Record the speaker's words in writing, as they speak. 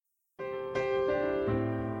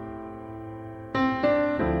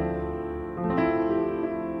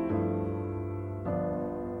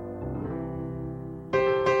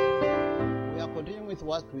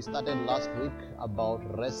what we started last week about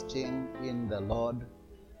resting in the Lord,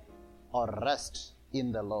 or rest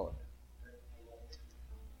in the Lord.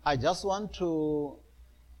 I just want to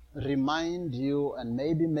remind you and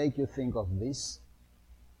maybe make you think of this.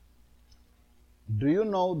 Do you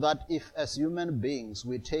know that if as human beings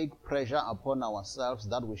we take pressure upon ourselves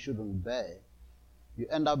that we shouldn't bear, you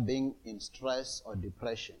end up being in stress or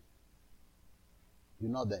depression? You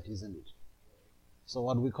know that, isn't it? So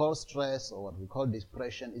what we call stress or what we call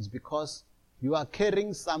depression is because you are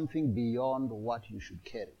carrying something beyond what you should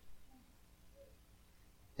carry.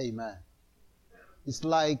 Amen. It's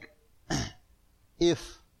like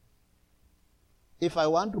if I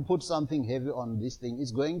want to put something heavy on this thing,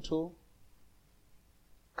 it's going to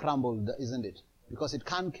crumble, isn't it? Because it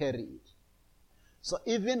can't carry it. So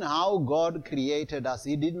even how God created us,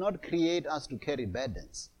 He did not create us to carry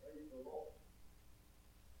burdens.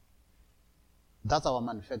 That's our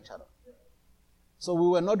manufacturer. So we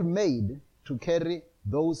were not made to carry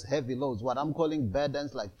those heavy loads, what I'm calling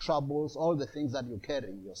burdens, like troubles, all the things that you're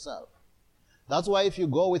carrying yourself. That's why if you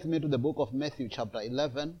go with me to the book of Matthew chapter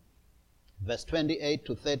 11, verse 28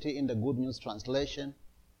 to 30 in the Good News Translation,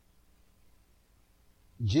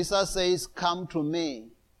 Jesus says, "Come to me,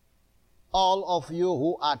 all of you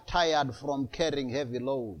who are tired from carrying heavy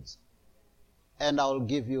loads, and I will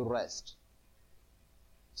give you rest."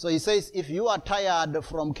 So he says, if you are tired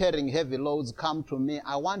from carrying heavy loads, come to me.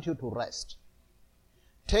 I want you to rest.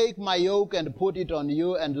 Take my yoke and put it on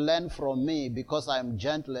you and learn from me, because I am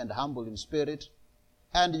gentle and humble in spirit,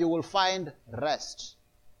 and you will find rest.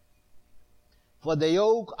 For the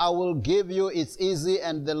yoke I will give you is easy,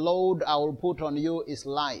 and the load I will put on you is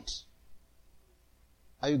light.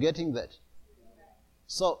 Are you getting that?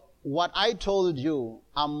 So what I told you,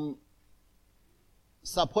 I'm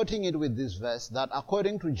supporting it with this verse, that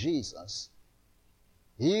according to Jesus,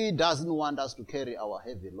 He doesn't want us to carry our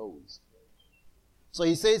heavy loads. So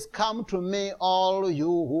He says, "Come to me, all you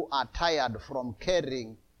who are tired from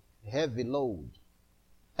carrying heavy load,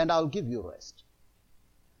 and I'll give you rest."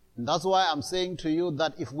 And that's why I'm saying to you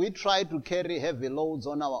that if we try to carry heavy loads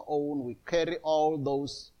on our own, we carry all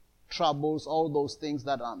those troubles, all those things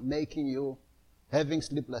that are making you having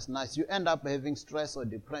sleepless nights, you end up having stress or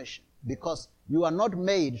depression, because you are not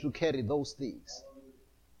made to carry those things.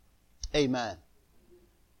 Amen.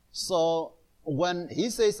 So when He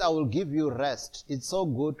says, "I will give you rest," it's so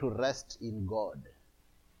good to rest in God.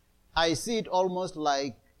 I see it almost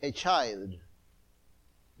like a child,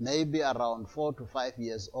 maybe around 4 to 5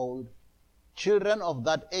 years old. Children of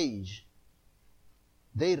that age,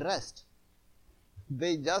 they rest.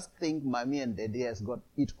 They just think mommy and daddy has got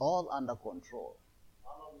it all under control.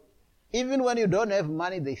 Even when you don't have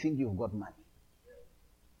money, they think you've got money.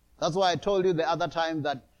 That's why I told you the other time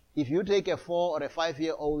that if you take a 4 or a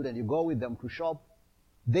 5-year-old and you go with them to shop,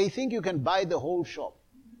 they think you can buy the whole shop.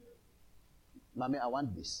 Mommy, I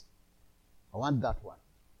want this. I want that one.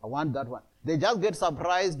 I want that one. They just get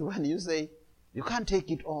surprised when you say, you can't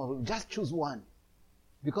take it all, just choose one.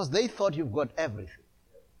 Because they thought you've got everything.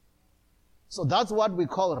 So that's what we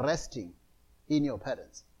call resting in your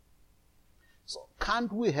parents. So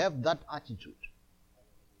can't we have that attitude?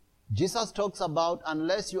 Jesus talks about,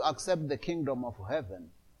 unless you accept the kingdom of heaven,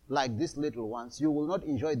 like these little ones, you will not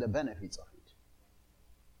enjoy the benefits of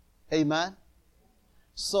it. Amen?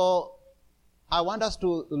 So I want us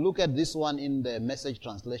to look at this one in the Message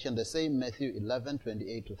translation, the same Matthew 11,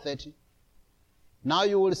 28 to 30. Now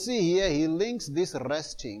you will see here, he links this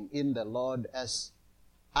resting in the Lord as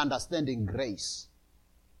understanding grace.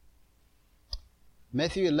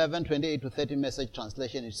 Matthew 11, 28 to 30 Message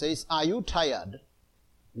translation, it says, "Are you tired,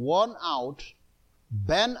 worn out,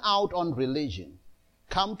 burnt out on religion?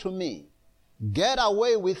 Come to me. Get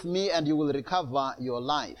away with me and you will recover your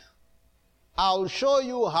life. I'll show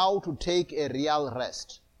you how to take a real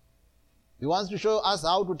rest." He wants to show us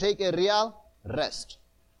how to take a real rest.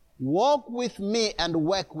 "Walk with me and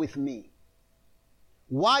work with me.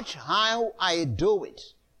 Watch how I do it.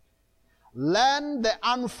 Learn the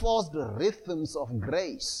unforced rhythms of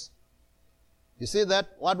grace." You see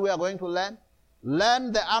that, what we are going to learn?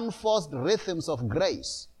 Learn the unforced rhythms of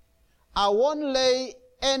grace. I won't lay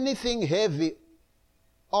anything heavy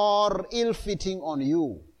or ill-fitting on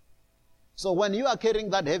you. So when you are carrying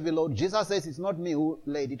that heavy load, Jesus says it's not me who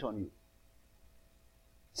laid it on you.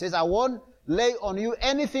 He says, I won't lay on you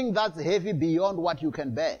anything that's heavy beyond what you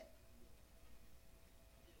can bear.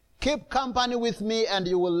 Keep company with me and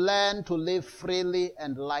you will learn to live freely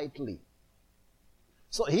and lightly.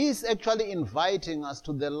 So he is actually inviting us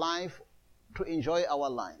to the life, to enjoy our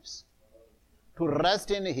lives, to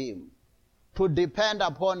rest in Him, to depend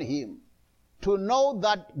upon Him, to know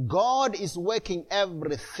that God is working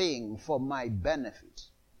everything for my benefit.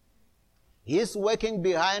 He's working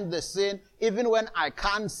behind the scene. Even when I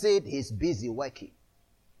can't see it, He's busy working.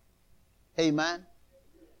 Amen?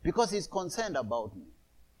 Because He's concerned about me.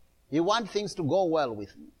 He wants things to go well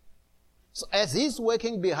with me. So as He's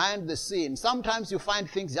working behind the scene, sometimes you find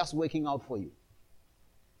things just working out for you.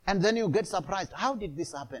 And then you get surprised. How did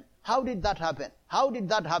this happen? How did that happen? How did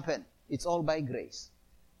that happen? It's all by grace.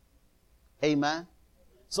 Amen?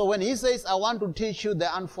 So when He says, I want to teach you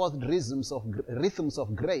the unforced rhythms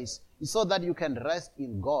of grace, it's so that you can rest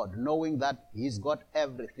in God, knowing that He's got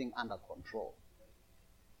everything under control.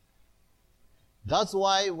 That's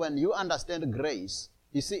why when you understand grace,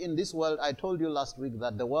 you see, in this world, I told you last week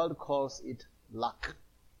that the world calls it luck.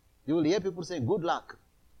 You will hear people saying, good luck.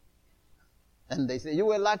 And they say, you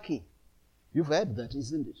were lucky. You've heard that,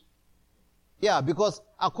 isn't it? Yeah, because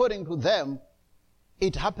according to them,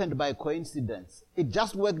 it happened by coincidence. It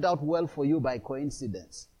just worked out well for you by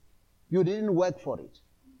coincidence. You didn't work for it.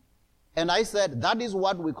 And I said, that is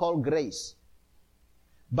what we call grace.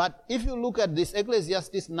 But if you look at this,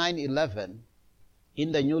 Ecclesiastes 9:11,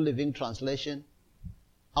 in the New Living Translation,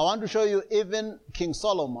 I want to show you even King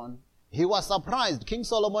Solomon. He was surprised. King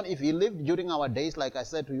Solomon, if he lived during our days, like I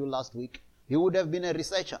said to you last week, he would have been a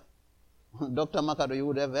researcher. Dr. Makado, you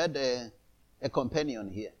would have had a companion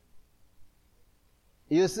here.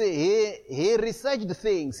 You see, he researched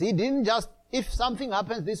things. He didn't just, if something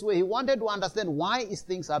happens this way, he wanted to understand why is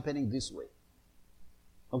things happening this way.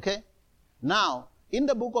 Okay? Now, in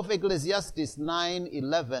the book of Ecclesiastes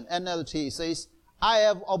 9:11, NLT says, I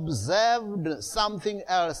have observed something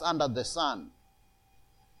else under the sun.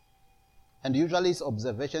 And usually it's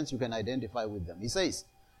observations, you can identify with them. He says,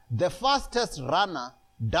 the fastest runner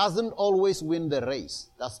doesn't always win the race.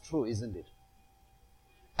 That's true, isn't it?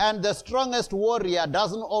 And the strongest warrior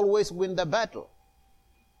doesn't always win the battle.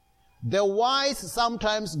 The wise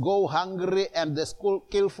sometimes go hungry, and the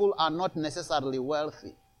skillful are not necessarily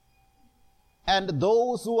wealthy. And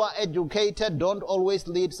those who are educated don't always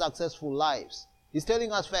lead successful lives. He's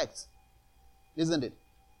telling us facts, isn't it?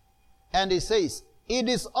 And he says, it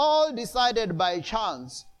is all decided by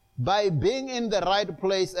chance, by being in the right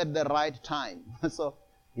place at the right time. So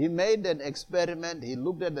he made an experiment, he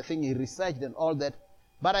looked at the thing, he researched and all that.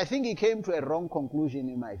 But I think he came to a wrong conclusion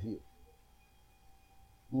in my view.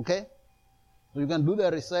 Okay? So you can do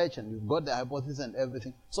the research and you've got the hypothesis and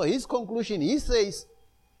everything. So his conclusion, he says,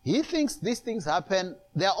 he thinks these things happen,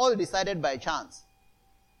 they are all decided by chance.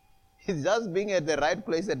 He's just being at the right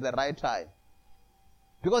place at the right time.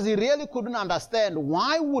 Because he really couldn't understand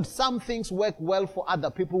why would some things work well for other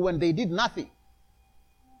people when they did nothing.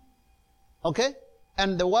 Okay?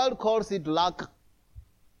 And the world calls it luck.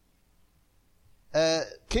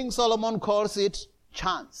 King Solomon calls it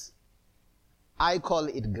chance. I call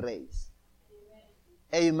it grace.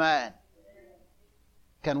 Amen. Amen.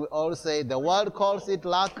 Can we all say, the world calls it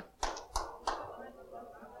luck.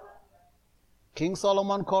 King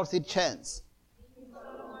Solomon calls it chance.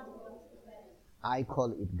 I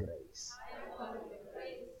call it grace.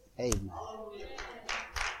 Amen.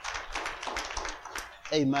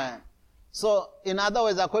 Amen. So, in other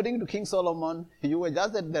words, according to King Solomon, you were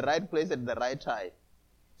just at the right place at the right time.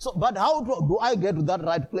 So, but how do I get to that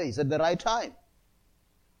right place at the right time?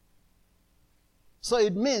 So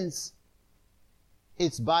it means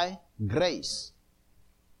it's by grace.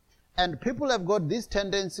 And people have got this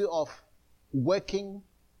tendency of working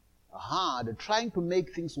hard, trying to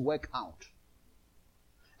make things work out.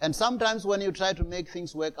 And sometimes when you try to make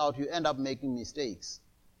things work out, you end up making mistakes.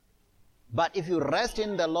 But if you rest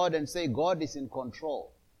in the Lord and say, God is in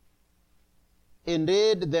control.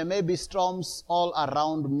 Indeed, there may be storms all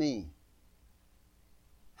around me.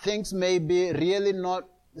 Things may be really not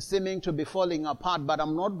seeming to be falling apart, but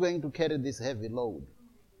I'm not going to carry this heavy load.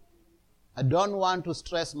 I don't want to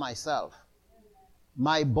stress myself.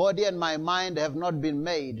 My body and my mind have not been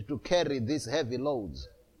made to carry these heavy loads.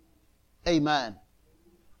 Amen.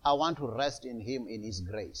 I want to rest in Him, in His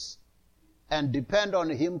grace, and depend on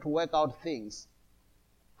Him to work out things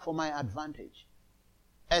for my advantage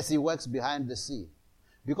as He works behind the scene.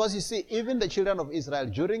 Because you see, even the children of Israel,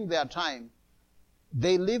 during their time,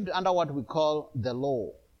 they lived under what we call the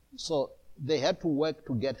law. So they had to work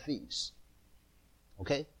to get things.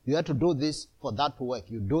 Okay? You had to do this for that to work.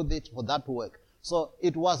 You do this for that to work. So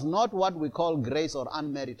it was not what we call grace or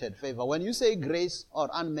unmerited favor. When you say grace or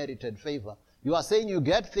unmerited favor, you are saying you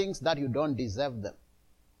get things that you don't deserve them.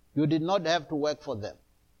 You did not have to work for them.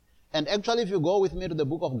 And actually, if you go with me to the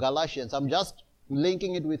book of Galatians, I'm just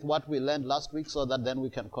linking it with what we learned last week so that then we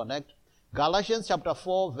can connect. Galatians chapter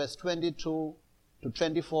 4, verse 22 to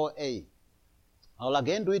 24a. I'll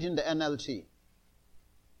again do it in the NLT.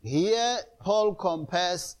 Here, Paul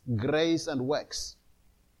compares grace and works.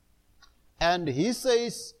 And he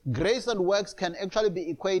says grace and works can actually be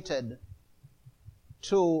equated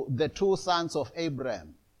to the two sons of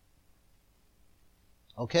Abraham.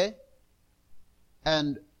 Okay?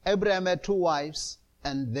 And Abraham had two wives,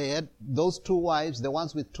 and they had those two wives, the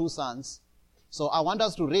ones with two sons. So I want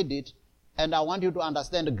us to read it, and I want you to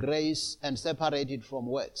understand grace and separate it from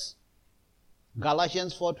works.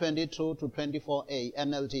 Galatians 4:22 to 24a,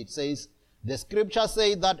 NLT, it says, the scripture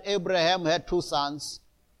says that Abraham had two sons,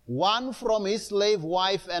 one from his slave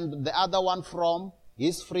wife and the other one from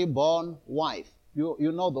his freeborn wife.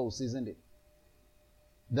 You know those, isn't it?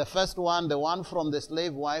 The first one, the one from the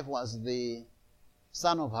slave wife, was the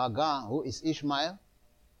son of Hagar, who is Ishmael.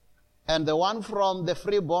 And the one from the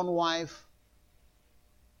freeborn wife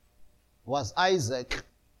was Isaac,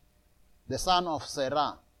 the son of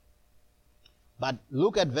Sarah. But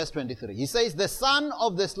look at verse 23. He says, the son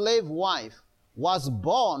of the slave wife was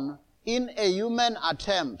born in a human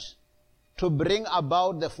attempt to bring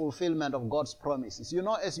about the fulfillment of God's promises. You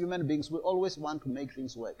know, as human beings, we always want to make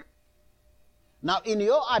things work. Now, in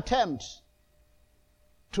your attempt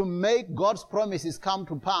to make God's promises come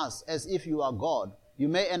to pass as if you are God, you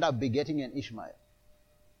may end up begetting an Ishmael.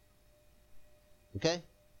 Okay?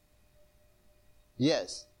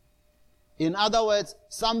 Yes. In other words,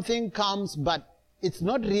 something comes, but it's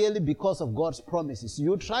not really because of God's promises.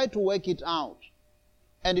 You try to work it out,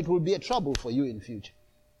 and it will be a trouble for you in future.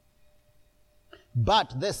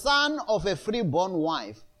 But the son of a freeborn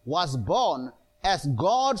wife was born as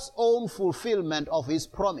God's own fulfillment of his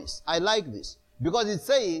promise. I like this, because it's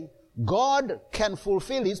saying God can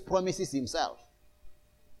fulfill his promises himself.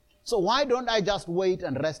 So why don't I just wait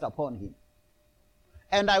and rest upon him?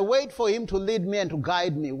 And I wait for him to lead me and to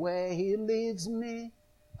guide me. Where he leads me,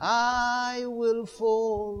 I will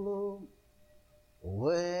follow.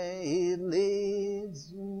 Where he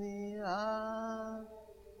leads me, I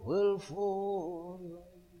will follow.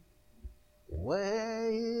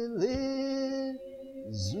 Where he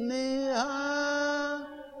leads me, I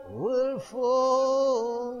will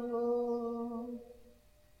follow.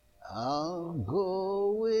 I'll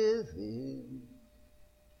go with him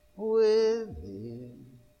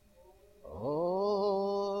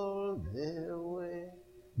all the way.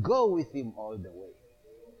 Go with him all the way.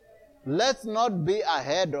 Let's not be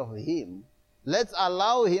ahead of him. Let's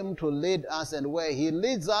allow him to lead us, and where he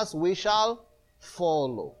leads us, we shall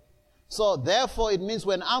follow. So therefore, it means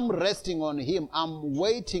when I'm resting on him, I'm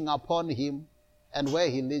waiting upon him, and where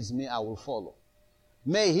he leads me, I will follow.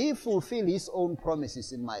 May he fulfill his own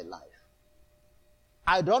promises in my life.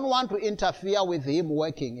 I don't want to interfere with him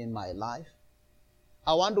working in my life.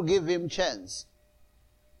 I want to give him chance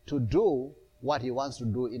to do what he wants to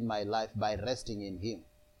do in my life by resting in him.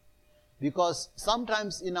 Because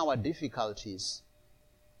sometimes in our difficulties,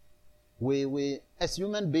 we as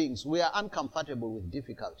human beings, we are uncomfortable with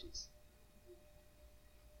difficulties.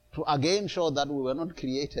 To again show that we were not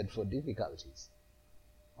created for difficulties.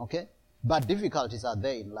 Okay? But difficulties are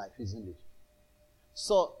there in life, isn't it?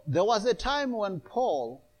 So there was a time when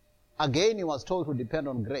Paul, again he was told to depend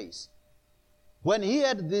on grace. When he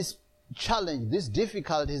had this challenge, these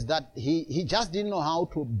difficulties that he just didn't know how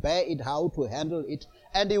to bear it, how to handle it.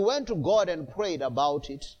 And he went to God and prayed about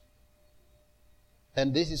it.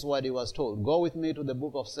 And this is what he was told. Go with me to the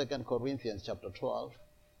book of 2 Corinthians chapter 12.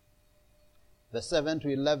 The 7 to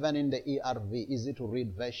 11 in the ERV, easy to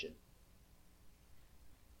read version.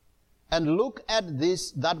 And look at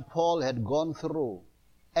this that Paul had gone through.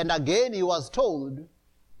 And again he was told,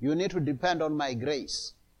 you need to depend on my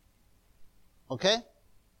grace. Okay?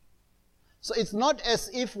 So it's not as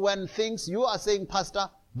if when things, you are saying, Pastor,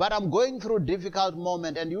 but I'm going through a difficult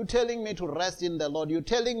moment, and you're telling me to rest in the Lord. You're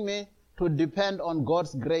telling me to depend on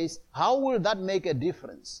God's grace. How will that make a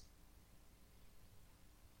difference?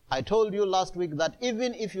 I told you last week that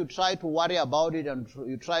even if you try to worry about it and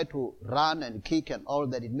you try to run and kick and all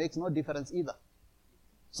that, it makes no difference either.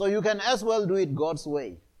 So you can as well do it God's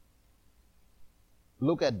way.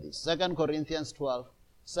 Look at this. 2 Corinthians 12,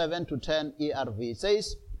 7 to 10 ERV. It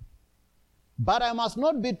says, but I must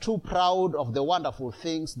not be too proud of the wonderful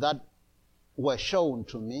things that were shown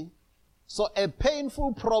to me. So a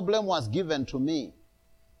painful problem was given to me.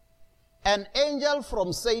 An angel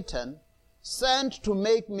from Satan sent to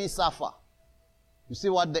make me suffer. You see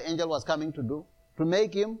what the angel was coming to do? To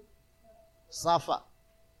make him suffer.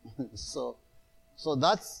 So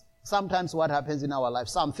that's sometimes what happens in our life.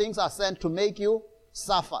 Some things are sent to make you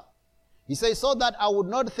suffer. He says, so that I would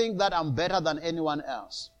not think that I'm better than anyone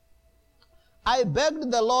else. I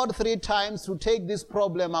begged the Lord 3 times to take this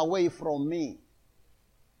problem away from me.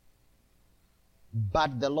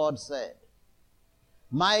 But the Lord said,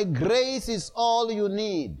 my grace is all you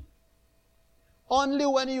need. Only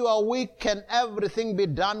when you are weak can everything be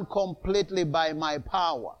done completely by my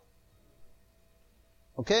power.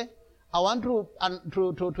 Okay? I want to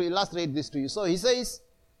illustrate this to you. So he says,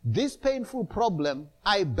 this painful problem,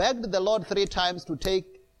 I begged the Lord 3 times to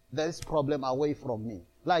take this problem away from me.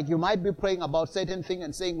 Like you might be praying about certain thing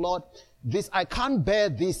and saying, Lord, I can't bear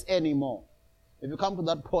this anymore. If you come to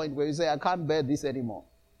that point where you say, I can't bear this anymore.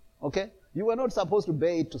 Okay? You were not supposed to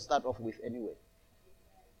bear it to start off with anyway.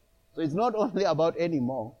 So it's not only about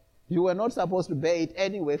anymore. You were not supposed to bear it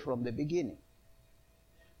anyway from the beginning.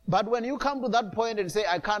 But when you come to that point and say,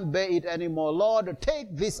 I can't bear it anymore, Lord,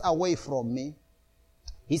 take this away from me.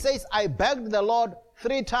 He says, I begged the Lord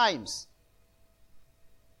 3 times.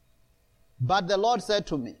 But the Lord said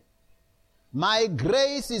to me, my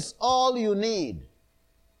grace is all you need.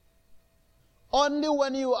 Only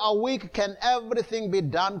when you are weak can everything be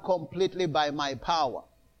done completely by my power.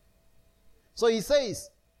 So he says,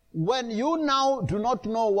 when you now do not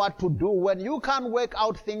know what to do, when you can't work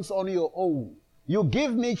out things on your own, you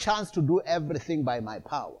give me chance to do everything by my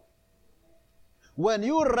power. When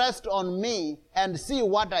you rest on me and see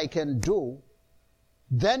what I can do,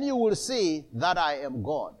 then you will see that I am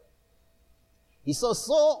God. He says,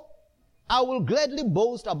 so I will gladly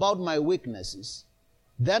boast about my weaknesses.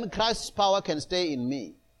 Then Christ's power can stay in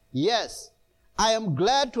me. Yes, I am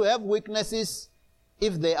glad to have weaknesses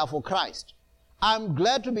if they are for Christ. I am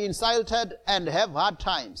glad to be insulted and have hard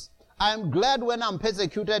times. I am glad when I'm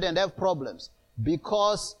persecuted and have problems,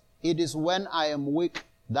 because it is when I am weak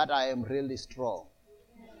that I am really strong.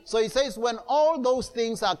 So he says, when all those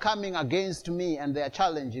things are coming against me and they are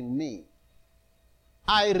challenging me,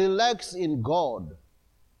 I relax in God.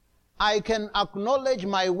 I can acknowledge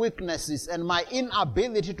my weaknesses and my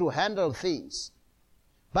inability to handle things.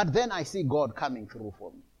 But then I see God coming through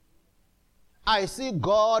for me. I see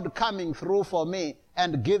God coming through for me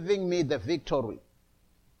and giving me the victory.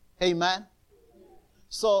 Amen?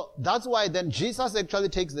 So that's why then Jesus actually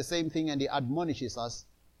takes the same thing and he admonishes us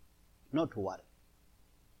not to worry.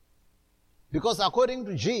 Because according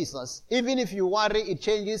to Jesus, even if you worry, it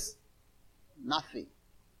changes nothing.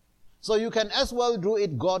 So you can as well do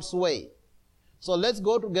it God's way. So let's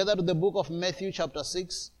go together to the book of Matthew chapter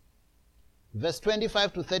 6, verse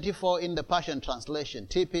 25 to 34 in the Passion Translation,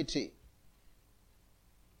 TPT.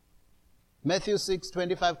 Matthew 6,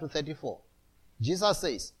 25 to 34. Jesus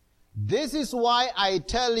says, this is why I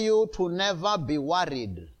tell you to never be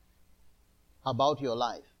worried about your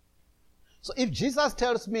life. So if Jesus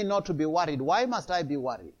tells me not to be worried, why must I be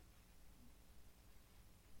worried?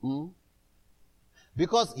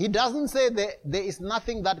 Because he doesn't say there is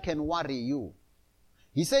nothing that can worry you.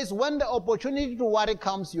 He says when the opportunity to worry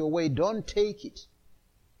comes your way, don't take it.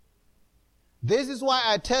 This is why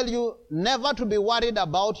I tell you never to be worried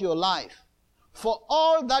about your life. For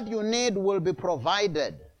all that you need will be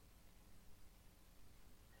provided,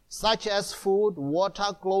 such as food,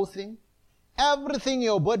 water, clothing, everything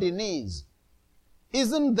your body needs.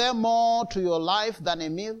 Isn't there more to your life than a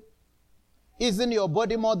meal? Isn't your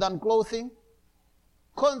body more than clothing?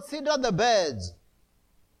 Consider the birds.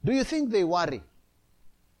 Do you think they worry?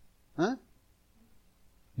 Huh?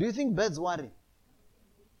 Do you think birds worry?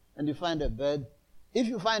 And you find a bird, if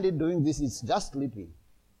you find it doing this, it's just sleeping.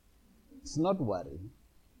 It's not worrying.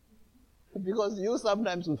 Because you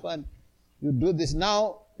sometimes will find you do this.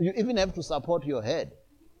 Now, you even have to support your head.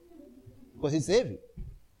 Because it's heavy.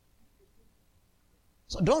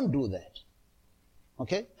 So don't do that.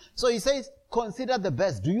 Okay? So he says, consider the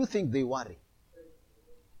birds. Do you think they worry?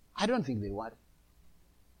 I don't think they worry.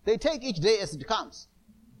 They take each day as it comes.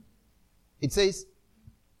 It says,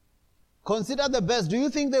 consider the birds. Do you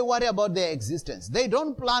think they worry about their existence? They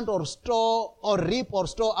don't plant or store or reap or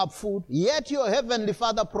store up food, yet your heavenly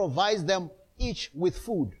Father provides them each with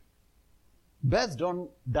food. Birds don't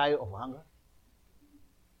die of hunger.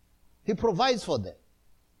 He provides for them.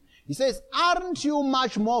 He says, aren't you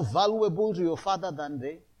much more valuable to your Father than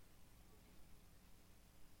they?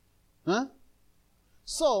 Huh?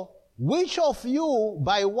 So, which of you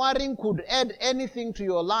by worrying could add anything to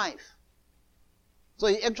your life? So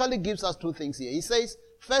he actually gives us 2 things here. He says,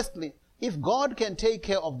 firstly, if God can take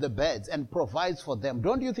care of the birds and provides for them,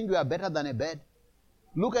 don't you think you are better than a bird?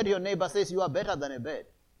 Look at your neighbor, says you are better than a bird.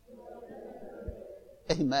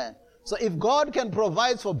 Amen. So if God can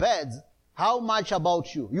provide for birds, how much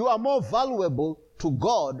about you? You are more valuable to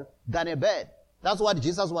God than a bird. That's what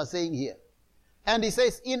Jesus was saying here. And he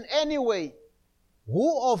says, in any way,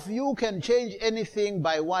 who of you can change anything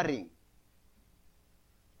by worrying?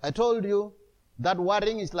 I told you, that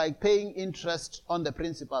worrying is like paying interest on the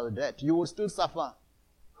principal debt. You will still suffer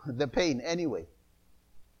the pain anyway.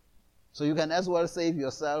 So you can as well save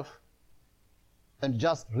yourself and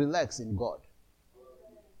just relax in God.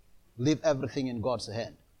 Leave everything in God's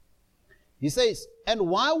hand. He says, and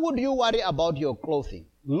why would you worry about your clothing?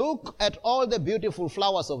 Look at all the beautiful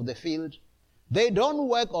flowers of the field. They don't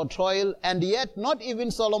work or toil, and yet not even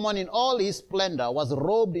Solomon in all his splendor was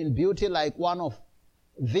robed in beauty like one of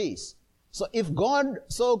these. So if God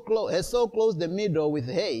has so clothed the meadow with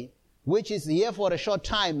hay, which is here for a short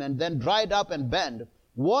time and then dried up and bent,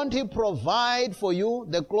 won't he provide for you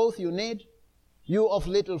the clothes you need, you of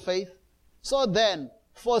little faith? So then,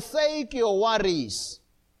 forsake your worries.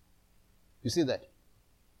 You see that?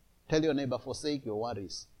 Tell your neighbor, forsake your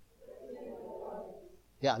worries.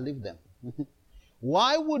 Yeah, leave them.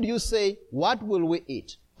 Why would you say, what will we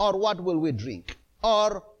eat? Or what will we drink?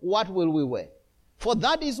 Or what will we wear? For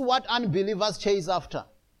that is what unbelievers chase after.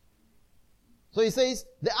 So he says,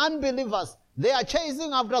 the unbelievers, they are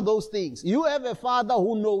chasing after those things. You have a father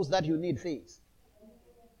who knows that you need things.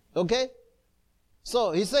 Okay?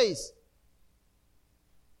 So he says,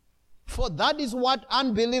 for that is what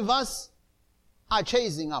unbelievers are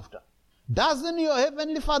chasing after. Doesn't your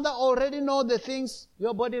heavenly Father already know the things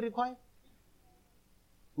your body requires?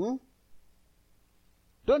 Don't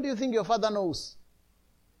you think your Father knows?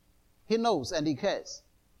 He knows and he cares.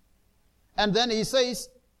 And then he says,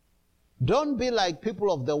 don't be like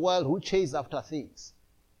people of the world who chase after things.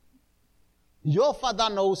 Your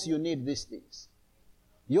Father knows you need these things.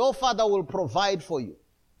 Your Father will provide for you.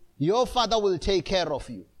 Your Father will take care of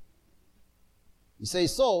you. He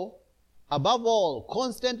says, so, above all,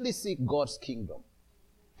 constantly seek God's kingdom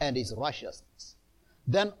and his righteousness.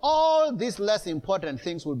 Then all these less important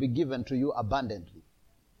things will be given to you abundantly.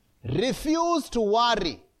 Refuse to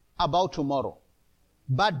worry about tomorrow,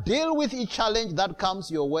 but deal with each challenge that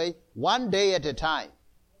comes your way one day at a time.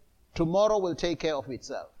 Tomorrow will take care of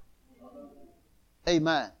itself.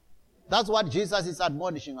 Amen. That's what Jesus is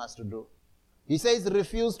admonishing us to do. He says,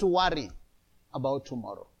 refuse to worry about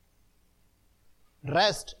tomorrow.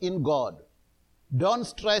 Rest in God. Don't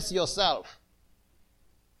stress yourself.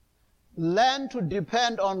 Learn to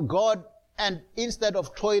depend on God and instead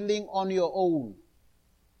of toiling on your own.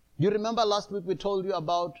 You remember last week we told you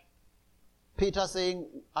about Peter saying,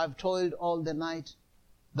 I've toiled all the night.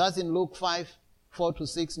 That's in Luke 5,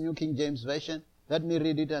 4-6, New King James Version. Let me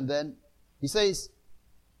read it and then he says,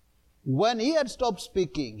 when he had stopped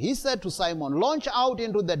speaking, he said to Simon, launch out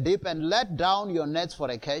into the deep and let down your nets for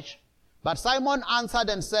a catch. But Simon answered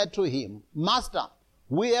and said to him, Master,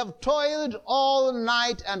 we have toiled all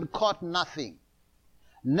night and caught nothing.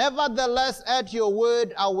 Nevertheless, at your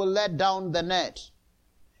word, I will let down the net.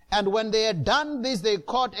 And when they had done this, they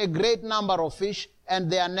caught a great number of fish,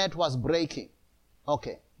 and their net was breaking.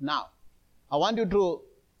 Okay, now, I want you to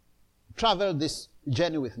travel this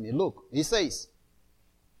journey with me. Look, he says,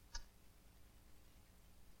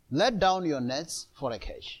 let down your nets for a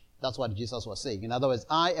catch. That's what Jesus was saying. In other words,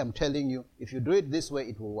 I am telling you, if you do it this way,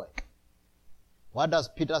 it will work. What does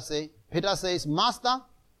Peter say? Peter says, Master,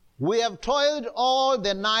 we have toiled all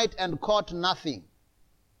the night and caught nothing.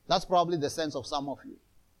 That's probably the sense of some of you.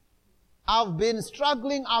 I've been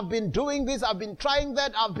struggling, I've been doing this, I've been trying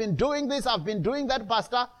that, I've been doing this, I've been doing that,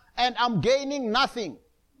 Pastor, and I'm gaining nothing.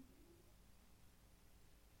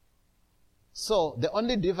 So, the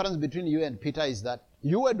only difference between you and Peter is that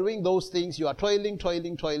you were doing those things, you are toiling,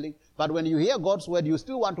 but when you hear God's word, you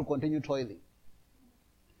still want to continue toiling.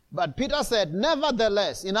 But Peter said,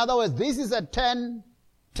 nevertheless, in other words, this is a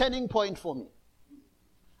turning point for me.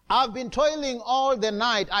 I've been toiling all the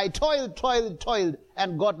night. I toiled,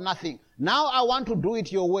 and got nothing. Now I want to do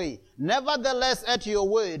it your way. Nevertheless, at your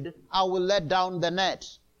word, I will let down the net.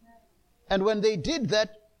 And when they did that,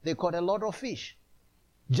 they caught a lot of fish.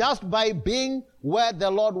 Just by being where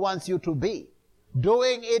the Lord wants you to be.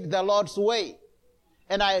 Doing it the Lord's way.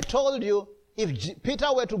 And I told you, if Peter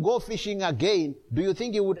were to go fishing again, do you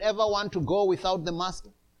think he would ever want to go without the master?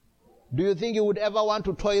 Do you think he would ever want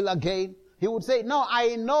to toil again? He would say, no,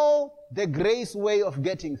 I know the grace way of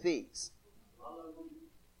getting things.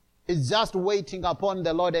 It's just waiting upon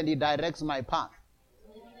the Lord and he directs my path.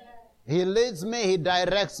 He leads me, he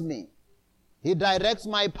directs me. He directs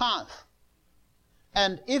my path.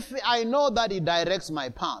 And if I know that he directs my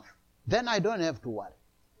path, then I don't have to worry.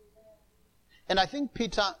 And I think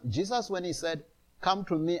Jesus, when he said, come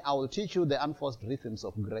to me, I will teach you the unforced rhythms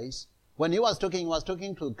of grace. When he was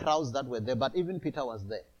talking to crowds that were there, but even Peter was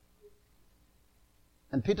there.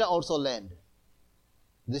 And Peter also learned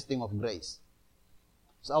this thing of grace.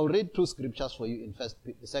 So I'll read two scriptures for you in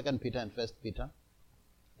 2 Peter and 1 Peter.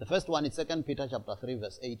 The first one is 2 Peter chapter 3,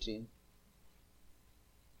 verse 18.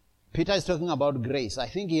 Peter is talking about grace. I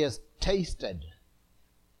think he has tasted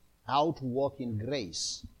how to walk in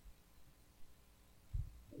grace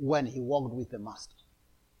when he walked with the Master.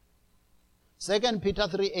 2 Peter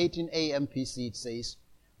 3:18 AMPC, it says,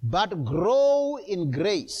 but grow in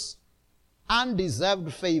grace,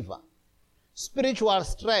 undeserved favor, spiritual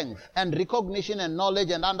strength, and recognition and knowledge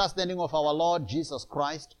and understanding of our Lord Jesus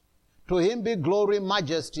Christ. To him be glory,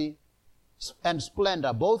 majesty, and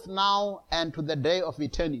splendor, both now and to the day of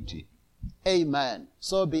eternity. Amen.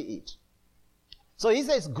 So be it. So he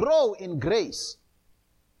says, grow in grace.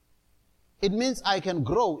 It means I can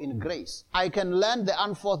grow in grace. I can learn the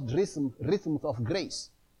unforced rhythms of grace.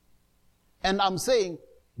 And I'm saying,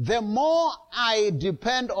 the more I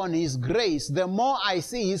depend on his grace, the more I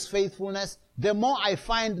see his faithfulness, the more I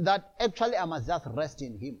find that actually I must just rest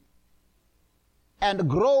in him and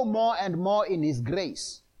grow more and more in his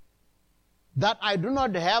grace. That I do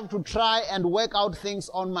not have to try and work out things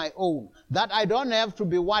on my own. That I don't have to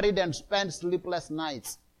be worried and spend sleepless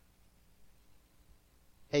nights.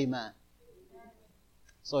 Amen.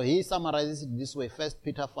 So he summarizes it this way, 1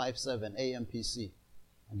 Peter 5:7 AMPC.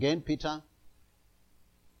 Again, Peter,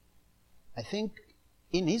 I think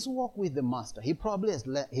in his walk with the Master, he probably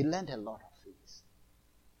he learned a lot of things.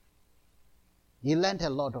 He learned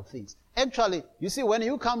a lot of things. Actually, you see, when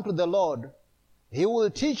you come to the Lord, he will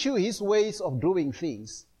teach you his ways of doing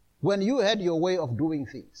things when you had your way of doing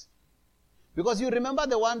things. Because you remember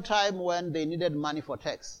the one time when they needed money for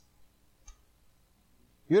tax.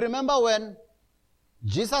 You remember when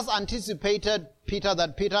Jesus anticipated Peter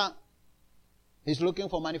that Peter is looking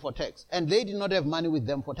for money for tax. And they did not have money with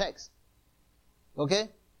them for tax. Okay?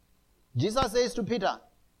 Jesus says to Peter,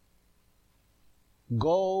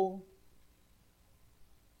 go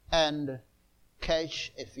and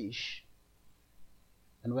catch a fish.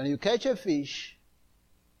 And when you catch a fish,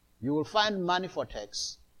 you will find money for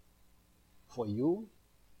tax for you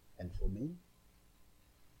and for me.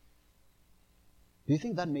 Do you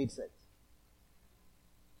think that made sense?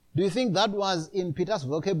 Do you think that was in Peter's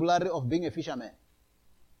vocabulary of being a fisherman?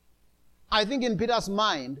 I think in Peter's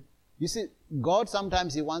mind, you see, God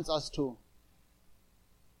sometimes he wants us to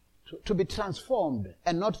be transformed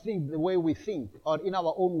and not think the way we think or in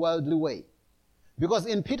our own worldly way. Because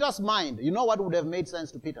in Peter's mind, you know what would have made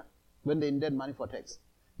sense to Peter when they needed money for tax?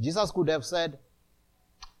 Jesus could have said,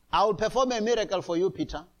 I will perform a miracle for you,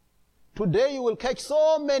 Peter. Today you will catch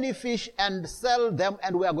so many fish and sell them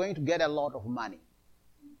and we are going to get a lot of money.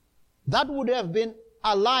 That would have been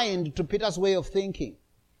aligned to Peter's way of thinking,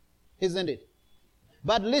 isn't it?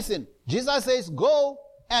 But listen, Jesus says, go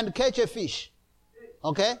and catch a fish.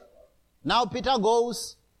 Okay? Now Peter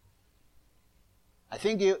goes, I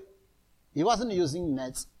think he wasn't using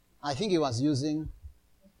nets. I think he was using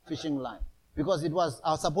fishing line. Because it was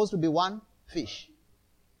supposed to be one fish.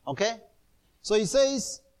 Okay? So he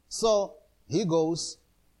says, so he goes.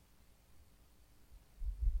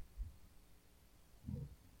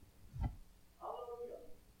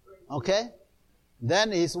 Okay?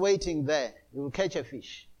 Then he's waiting there. He will catch a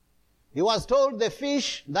fish. He was told the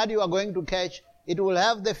fish that you are going to catch, it will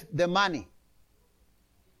have the money.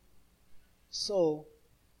 So,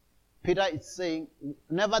 Peter is saying,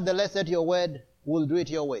 nevertheless at your word, we'll do it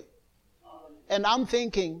your way. And I'm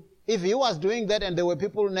thinking, if he was doing that and there were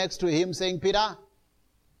people next to him saying, Peter,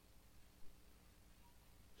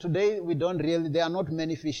 today there are not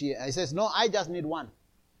many fish here. He says, no, I just need one.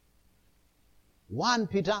 One,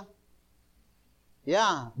 Peter.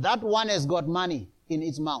 Yeah, that one has got money in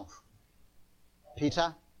its mouth.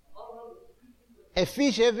 Peter. A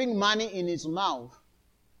fish having money in its mouth.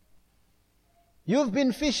 You've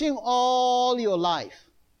been fishing all your life.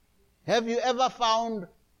 Have you ever found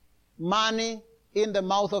money in the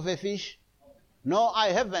mouth of a fish? No, I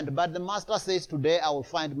haven't, but the master says today I will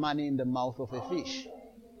find money in the mouth of a fish.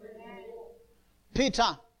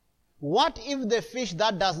 Peter, what if the fish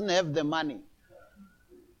that doesn't have the money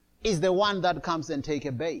is the one that comes and take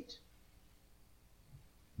a bait?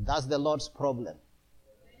 That's the Lord's problem.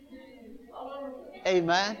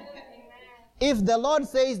 Amen. If the Lord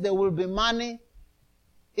says there will be money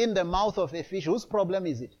in the mouth of a fish, whose problem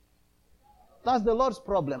is it? That's the Lord's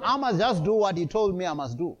problem. I must just do what he told me I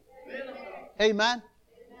must do. Amen.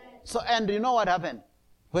 So, and you know what happened?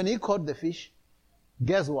 When he caught the fish,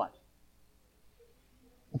 guess what?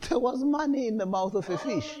 There was money in the mouth of a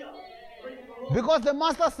fish. Because the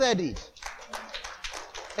master said it.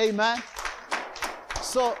 Amen.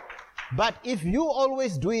 So, but if you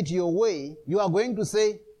always do it your way, you are going to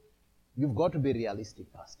say, you've got to be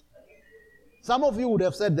realistic, Pastor. Some of you would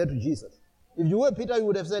have said that to Jesus. If you were Peter, you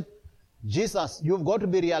would have said, Jesus, you've got to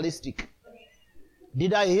be realistic.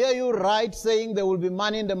 Did I hear you right saying there will be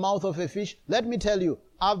money in the mouth of a fish? Let me tell you,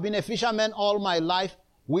 I've been a fisherman all my life.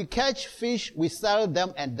 We catch fish, we sell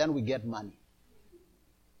them, and then we get money.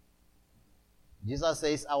 Jesus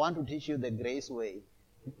says, I want to teach you the grace way.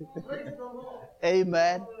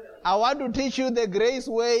 Amen. I want to teach you the grace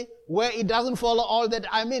way where it doesn't follow all that.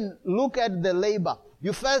 I mean, look at the labor.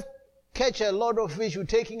 You first catch a lot of fish, you're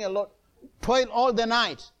taking a lot, toil all the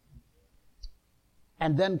night.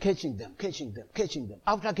 And then catching them.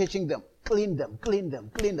 After catching them, clean them.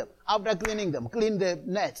 After cleaning them, clean the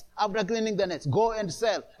nets. After cleaning the nets, go and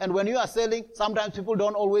sell. And when you are selling, sometimes people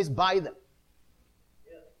don't always buy them.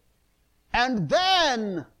 And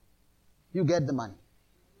then you get the money.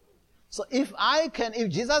 So if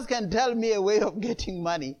Jesus can tell me a way of getting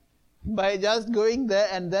money by just going there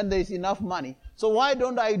and then there's enough money, so why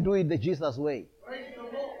don't I do it the Jesus way?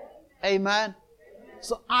 Amen.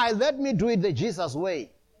 So let me do it the Jesus way,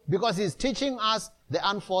 because he's teaching us the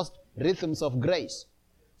unforced rhythms of grace.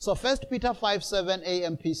 So 1 Peter 5:7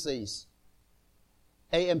 AMP says,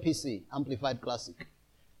 AMPC, Amplified Classic,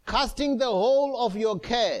 casting the whole of your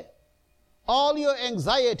care, all your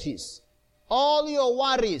anxieties, all your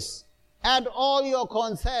worries, and all your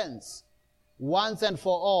concerns, once and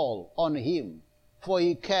for all, on him, for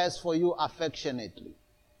he cares for you affectionately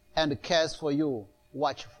and cares for you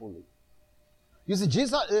watchfully. You see,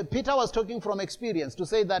 Peter was talking from experience to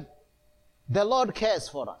say that the Lord cares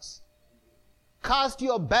for us. Cast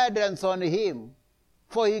your burdens on him,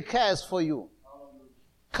 for he cares for you.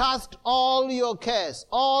 Cast all your cares,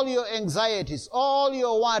 all your anxieties, all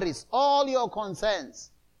your worries, all your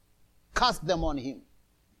concerns. Cast them on him.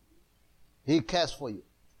 He cares for you.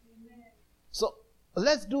 Amen. So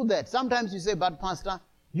let's do that. Sometimes you say, but Pastor,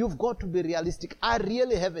 you've got to be realistic. I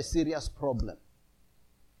really have a serious problem.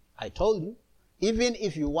 I told you, even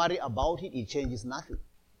if you worry about it, it changes nothing.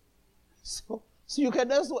 So you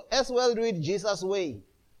can as well do it Jesus' way.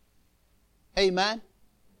 Amen.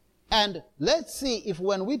 And let's see if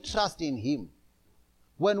when we trust in him,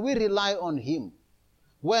 when we rely on him,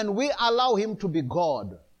 when we allow him to be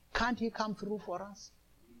God, can't he come through for us?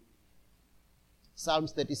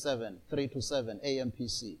 Psalms 37, 3-7,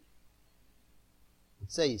 AMPC.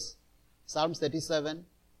 It says, Psalms 37,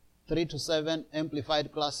 3-7,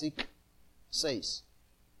 Amplified Classic, says,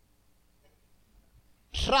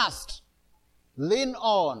 trust, lean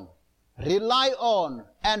on, rely on,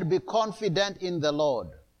 and be confident in the Lord,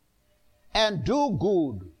 and do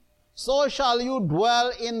good. So shall you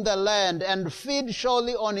dwell in the land, and feed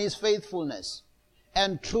surely on his faithfulness,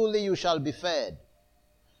 and truly you shall be fed.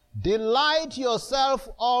 Delight yourself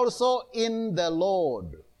also in the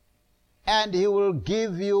Lord, and he will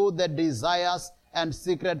give you the desires and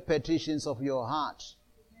secret petitions of your heart.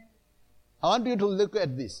 I want you to look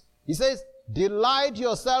at this. He says, delight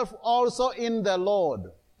yourself also in the Lord.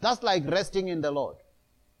 That's like resting in the Lord.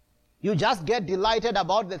 You just get delighted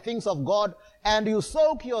about the things of God and you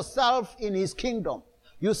soak yourself in his kingdom.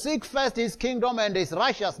 You seek first his kingdom and his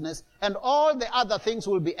righteousness, and all the other things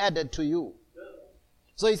will be added to you.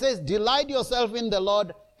 So he says, delight yourself in the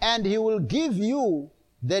Lord, and he will give you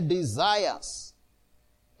the desires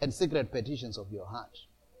and secret petitions of your heart.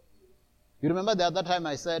 You remember the other time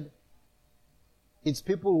I said, it's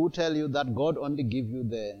people who tell you that God only gives you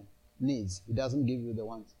the needs. He doesn't give you the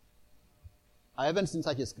wants. I haven't seen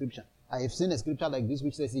such a scripture. I have seen a scripture like this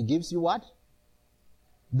which says he gives you what?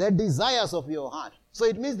 The desires of your heart. So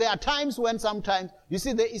it means there are times when sometimes, you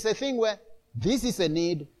see, there is a thing where this is a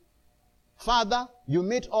need. Father, you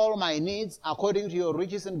meet all my needs according to your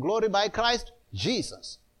riches and glory by Christ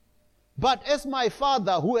Jesus. But as my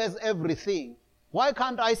Father who has everything, why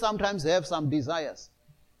can't I sometimes have some desires?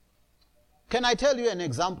 Can I tell you an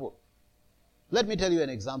example? Let me tell you an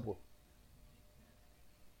example.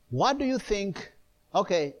 What do you think?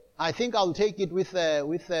 Okay, I think I'll take it with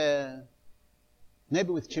maybe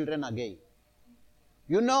with children again.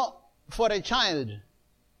 You know, for a child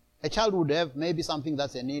would have maybe something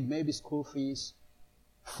that's a need, maybe school fees,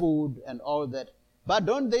 food, and all that. But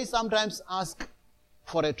don't they sometimes ask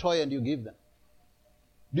for a toy and you give them?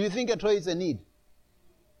 Do you think a toy is a need?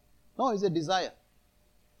 No, it's a desire.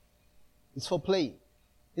 It's for play,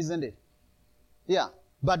 isn't it? Yeah,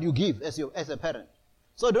 but you give as a parent.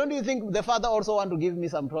 So don't you think the father also want to give me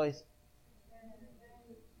some toys?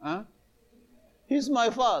 Huh? He's my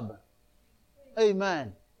father.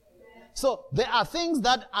 Amen. So there are things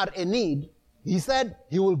that are a need. He said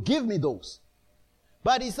he will give me those.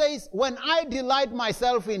 But he says, when I delight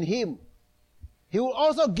myself in him, he will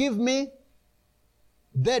also give me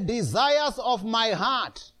the desires of my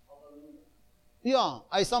heart. Yeah,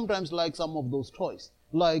 I sometimes like some of those toys.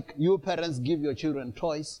 Like you parents give your children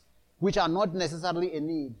toys, which are not necessarily a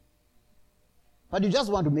need. But you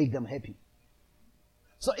just want to make them happy.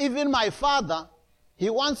 So even my Father, He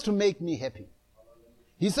wants to make me happy.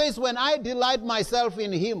 He says, when I delight myself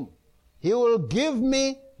in Him, He will give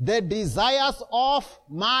me the desires of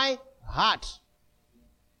my heart.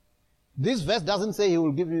 This verse doesn't say He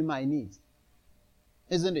will give me my needs.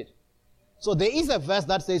 Isn't it? So there is a verse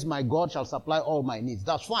that says, my God shall supply all my needs.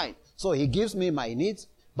 That's fine. So He gives me my needs,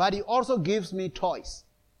 but He also gives me toys.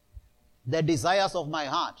 The desires of my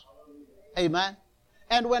heart. Amen.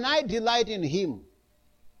 And when I delight in Him,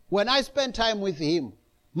 when I spend time with Him,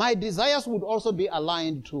 my desires would also be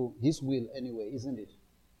aligned to His will anyway, isn't it?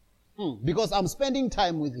 Because I'm spending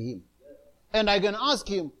time with Him. And I can ask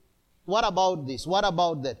Him, what about this? What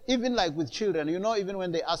about that? Even like with children, even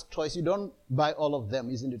when they ask toys, you don't buy all of them,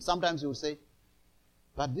 isn't it? Sometimes you will say,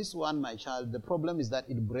 but this one, my child, the problem is that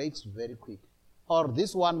it breaks very quick. Or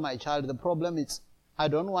this one, my child, the problem is, I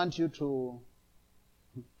don't want you to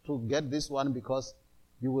get this one because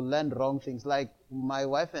you will learn wrong things. Like my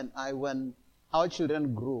wife and I, when our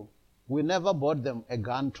children grew, we never bought them a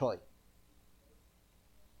gun toy.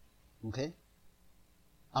 Okay?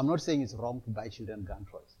 I'm not saying it's wrong to buy children gun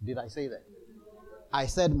toys. Did I say that? I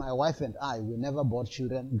said my wife and I, we never bought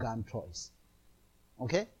children gun toys.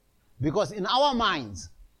 Okay? Because in our minds,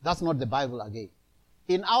 that's not the Bible again.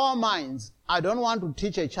 In our minds, I don't want to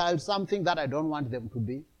teach a child something that I don't want them to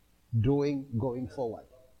be doing going forward.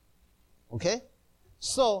 Okay?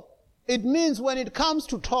 So, it means when it comes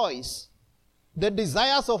to toys, the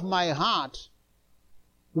desires of my heart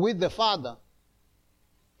with the Father,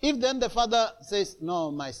 if then the Father says, no,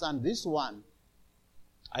 my son, this one,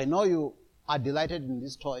 I know you are delighted in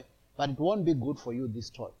this toy, but it won't be good for you, this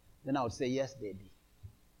toy. Then I would say, yes, Daddy.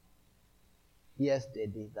 Yes,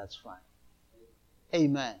 Daddy, that's fine.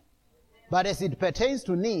 Amen. But as it pertains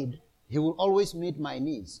to need, He will always meet my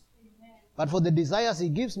needs. Amen. But for the desires, He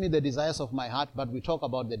gives me the desires of my heart, but we talk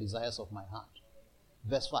about the desires of my heart.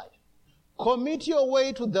 Verse 5. Commit your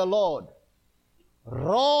way to the Lord.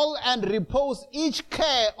 Roll and repose each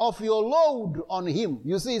care of your load on Him.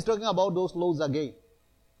 You see, He's talking about those loads again.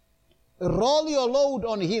 Roll your load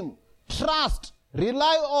on Him. Trust,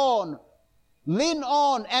 rely on, lean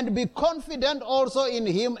on, and be confident also in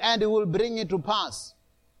Him, and He will bring it to pass.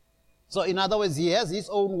 So in other words, He has His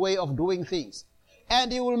own way of doing things.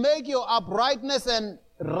 And He will make your uprightness and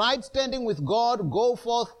right standing with God go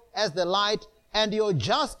forth as the light, and your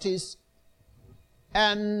justice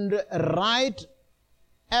and right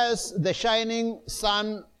as the shining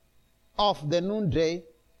sun of the noonday.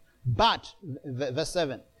 But, verse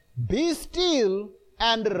 7, be still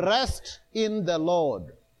and rest in the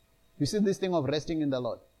Lord. You see this thing of resting in the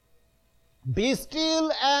Lord. Be still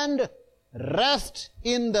and rest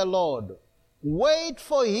in the Lord. Wait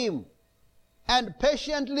for Him and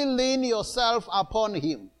patiently lean yourself upon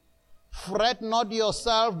Him. Fret not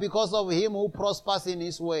yourself because of him who prospers in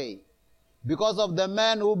his way, because of the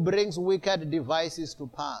man who brings wicked devices to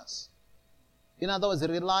pass. In other words,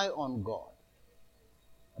 rely on God.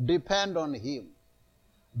 Depend on Him.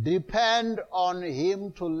 Depend on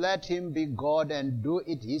Him to let Him be God and do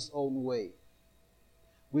it His own way.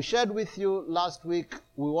 We shared with you last week,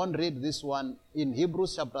 we won't read this one, in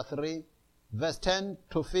Hebrews chapter 3, verse 10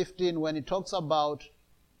 to 15, when it talks about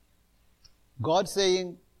God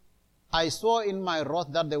saying, I swore in my wrath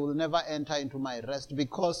that they will never enter into my rest,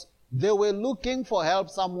 because they were looking for help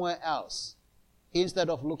somewhere else instead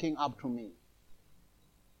of looking up to me.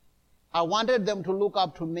 I wanted them to look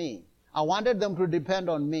up to me. I wanted them to depend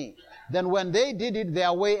on me. Then when they did it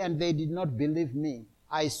their way and they did not believe me,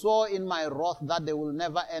 I swore in my wrath that they will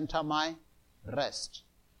never enter my rest.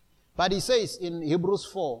 But he says in Hebrews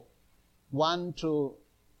 4, 1 to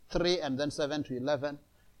 3 and then 7 to 11,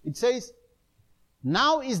 it says,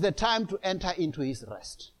 now is the time to enter into His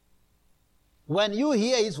rest. When you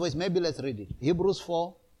hear His voice, maybe let's read it. Hebrews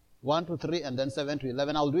 4, 1 to 3 and then 7 to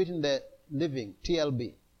 11. I'll do it in the Living,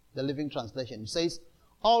 TLB, the Living Translation. It says,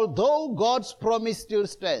 although God's promise still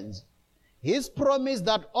stands, His promise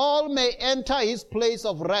that all may enter His place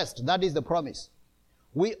of rest, that is the promise.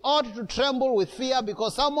 We ought to tremble with fear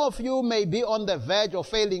because some of you may be on the verge of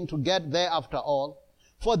failing to get there after all.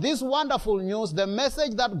 For this wonderful news, the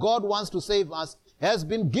message that God wants to save us, has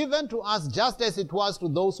been given to us just as it was to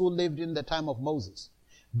those who lived in the time of Moses.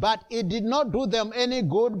 But it did not do them any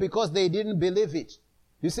good because they didn't believe it.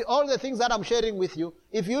 You see, all the things that I'm sharing with you,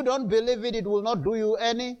 if you don't believe it, it will not do you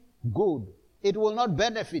any good. It will not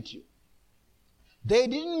benefit you. They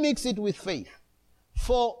didn't mix it with faith.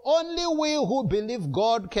 For only we who believe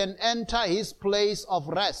God can enter His place of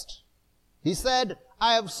rest. He said,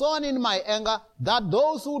 I have sworn in my anger that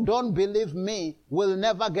those who don't believe me will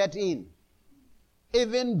never get in,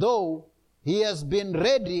 even though he has been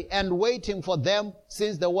ready and waiting for them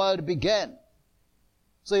since the world began.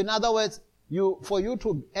 So in other words, for you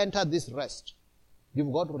to enter this rest,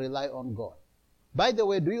 you've got to rely on God. By the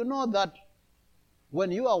way, do you know that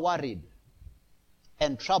when you are worried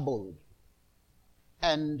and troubled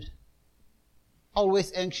and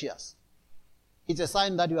always anxious, it's a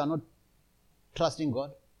sign that you are not trusting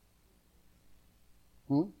God?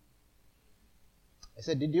 I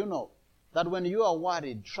said, did you know that when you are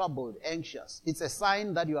worried, troubled, anxious, it's a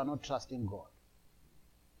sign that you are not trusting God?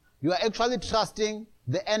 You are actually trusting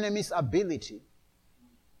the enemy's ability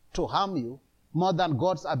to harm you more than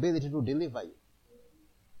God's ability to deliver you.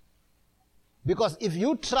 Because if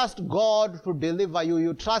you trust God to deliver you,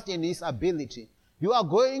 you trust in his ability, you are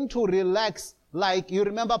going to relax. Like, you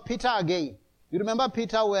remember Peter again. You remember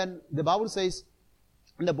Peter when the Bible says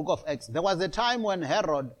in the book of Acts, there was a time when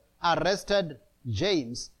Herod arrested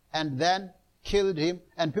James and then killed him,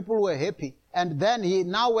 and people were happy. And then he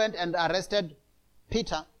now went and arrested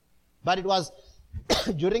Peter. But it was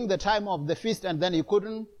during the time of the feast, and then he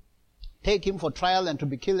couldn't take him for trial and to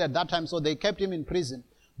be killed at that time, so they kept him in prison.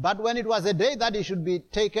 But when it was a day that he should be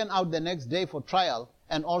taken out the next day for trial,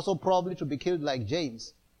 and also probably to be killed like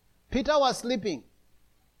James, Peter was sleeping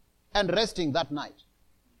and resting that night.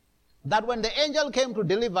 That when the angel came to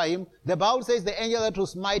deliver him, the Bible says the angel had to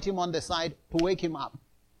smite him on the side to wake him up.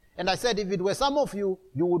 And I said, if it were some of you,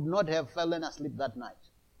 you would not have fallen asleep that night.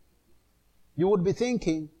 You would be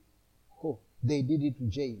thinking, oh, they did it to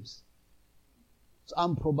James, so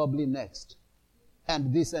I'm probably next.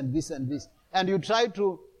 And this and this and this. And you try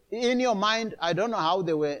to, in your mind, I don't know how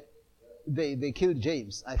they killed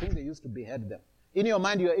James. I think they used to behead them. In your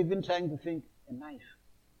mind, you're even trying to think, a knife.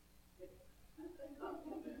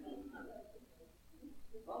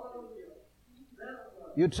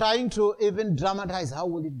 You're trying to even dramatize, how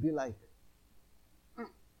will it be like?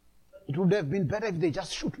 It would have been better if they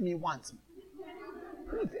just shoot me once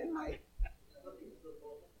with a knife.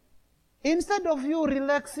 Instead of you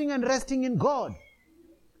relaxing and resting in God.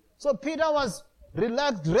 So Peter was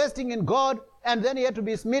relaxed, resting in God, and then he had to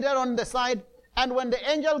be smitten on the side. And when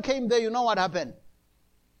the angel came there, you know what happened?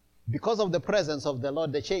 Because of the presence of the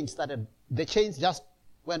Lord, the chains just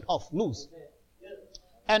went off, loose.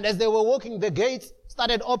 And as they were walking, the gates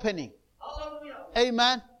started opening.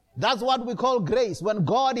 Amen. That's what we call grace, when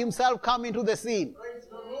God himself comes into the scene.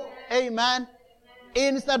 Amen.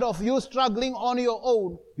 Instead of you struggling on your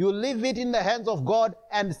own, you leave it in the hands of God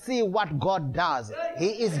and see what God does.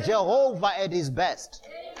 He is Jehovah at his best.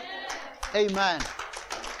 Amen.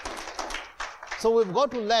 So we've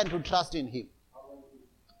got to learn to trust in him.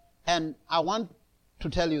 And I want to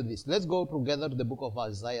tell you this. Let's go together to the book of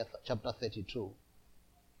Isaiah, chapter 32,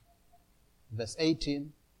 verse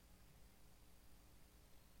 18.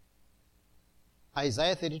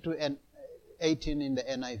 Isaiah 32 and 18 in the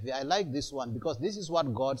NIV. I like this one because this is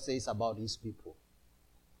what God says about his people.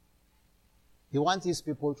 He wants his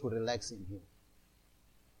people to relax in him.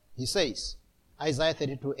 He says, Isaiah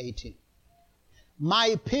 32:18,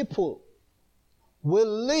 my people will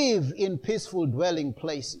live in peaceful dwelling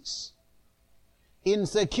places, in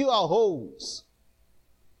secure homes,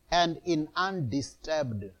 and in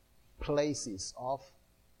undisturbed places of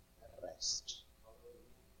rest.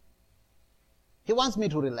 He wants me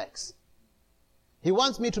to relax. He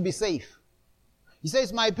wants me to be safe. He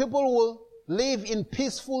says, my people will live in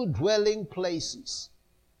peaceful dwelling places.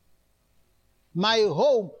 My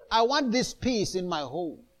home, I want this peace in my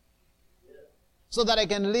home, so that I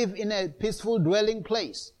can live in a peaceful dwelling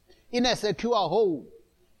place, in a secure home,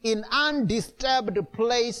 in undisturbed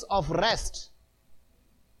place of rest.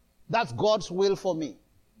 That's God's will for me.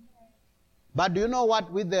 But do you know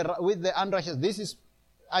what, with the unrighteous, this is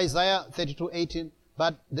Isaiah 32:18,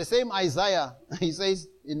 but the same Isaiah, he says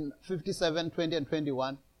in 57:20 and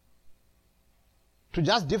 21, to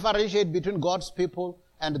just differentiate between God's people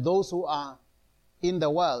and those who are in the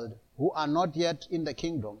world, who are not yet in the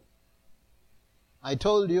kingdom. I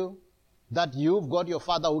told you that you've got your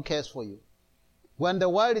Father who cares for you. When the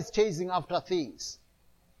world is chasing after things,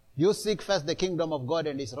 you seek first the kingdom of God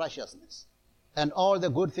and his righteousness, and all the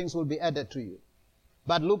good things will be added to you.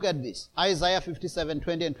 But look at this, Isaiah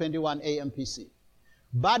 57:20 and 21 AMPC.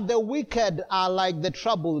 But the wicked are like the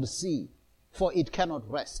troubled sea, for it cannot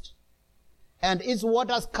rest, and its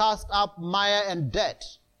waters cast up mire and debt.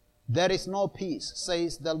 There is no peace,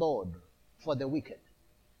 says the Lord, for the wicked.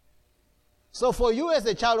 So for you as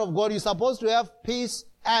a child of God, you're supposed to have peace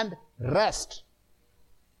and rest.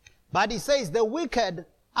 But he says the wicked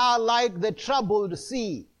are like the troubled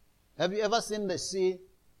sea. Have you ever seen the sea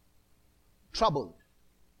troubled?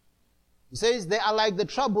 He says they are like the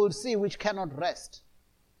troubled sea which cannot rest.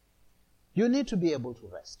 You need to be able to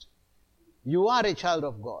rest. You are a child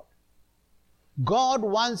of God. God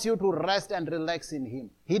wants you to rest and relax in Him.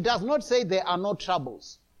 He does not say there are no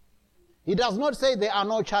troubles. He does not say there are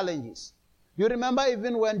no challenges. You remember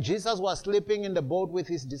even when Jesus was sleeping in the boat with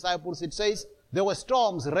His disciples, it says there were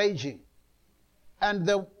storms raging. And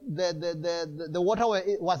the water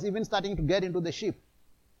was even starting to get into the ship.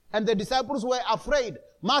 And the disciples were afraid.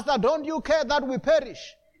 Master, don't you care that we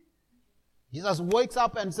perish? Jesus wakes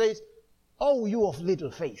up and says, oh, you of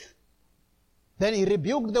little faith. Then He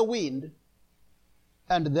rebuked the wind,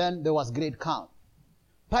 and then there was great calm.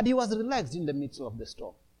 But He was relaxed in the midst of the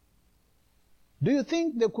storm. Do you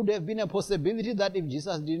think there could have been a possibility that if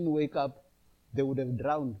Jesus didn't wake up, they would have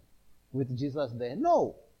drowned with Jesus there?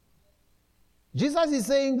 No. Jesus is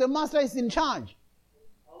saying the Master is in charge.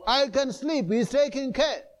 I can sleep. He's taking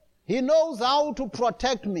care. He knows how to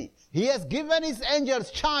protect me. He has given His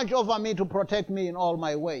angels charge over me to protect me in all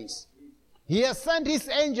my ways. He has sent His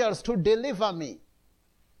angels to deliver me.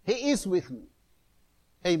 He is with me.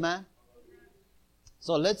 Amen.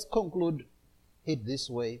 So let's conclude it this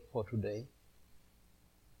way for today.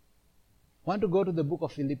 I want to go to the book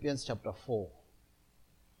of Philippians chapter 4,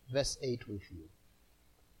 verse 8 with you.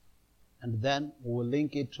 And then we'll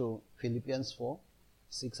link it to Philippians 4,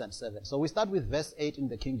 6 and 7. So we start with verse 8 in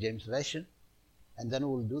the King James Version, and then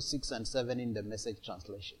we'll do 6 and 7 in the Message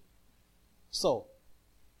translation. So,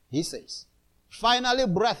 he says, finally,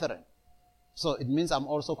 brethren. So it means I'm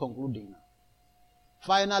also concluding now.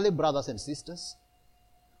 Finally, brothers and sisters,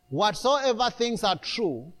 whatsoever things are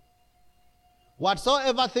true,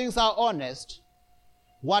 whatsoever things are honest,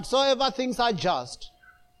 whatsoever things are just,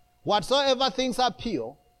 whatsoever things are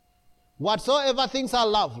pure, whatsoever things are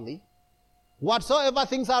lovely, whatsoever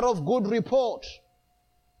things are of good report,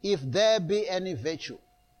 if there be any virtue,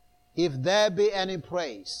 if there be any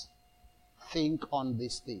praise, think on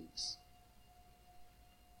these things.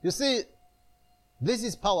 You see, this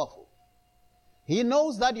is powerful. He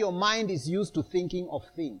knows that your mind is used to thinking of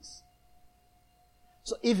things.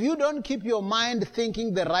 So if you don't keep your mind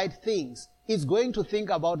thinking the right things, it's going to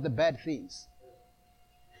think about the bad things.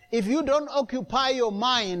 If you don't occupy your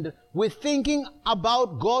mind with thinking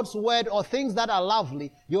about God's word or things that are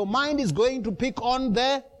lovely, your mind is going to pick on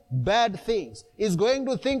the bad things. It's going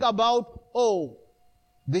to think about, oh,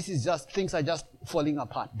 this is just, things are just falling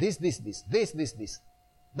apart. This.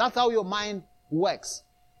 That's how your mind works.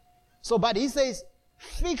 So, but he says,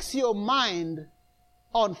 fix your mind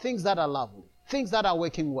on things that are lovely, things that are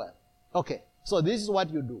working well. Okay, so this is what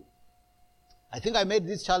you do. I think I made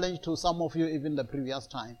this challenge to some of you even the previous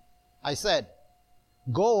time. I said,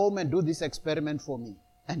 go home and do this experiment for me,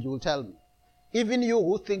 and you will tell me. Even you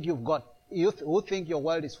who think who think your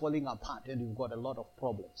world is falling apart and you've got a lot of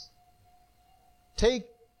problems. Take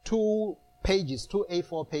 2 pages, 2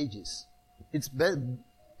 A4 pages. It's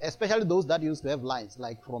especially those that used to have lines,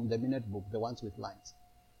 like from the Minute Book, the ones with lines.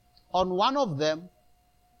 On one of them,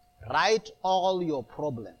 write all your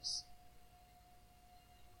problems.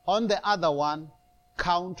 On the other one,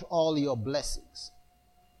 count all your blessings.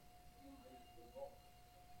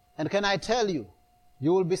 And can I tell you,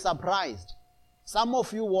 you will be surprised. Some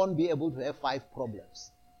of you won't be able to have 5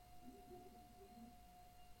 problems.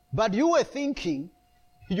 But you were thinking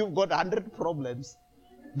you've got 100 problems.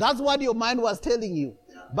 That's what your mind was telling you.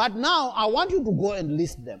 But now I want you to go and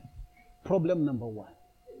list them. Problem number 1.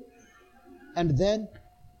 And then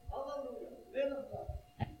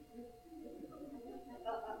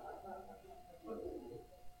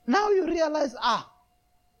now you realize,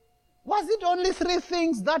 was it only 3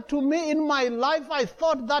 things that to me in my life I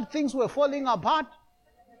thought that things were falling apart?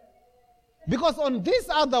 Because on this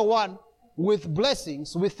other one, with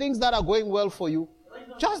blessings, with things that are going well for you,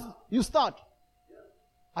 just you start.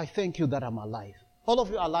 I thank you that I'm alive. All of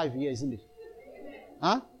you are alive here, isn't it?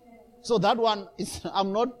 Huh? So that one is,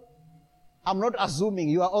 I'm not assuming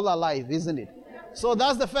you are all alive, isn't it? So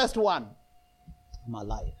that's the first one. I'm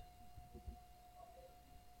alive.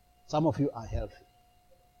 Some of you are healthy.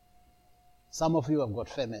 Some of you have got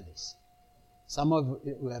families. Some of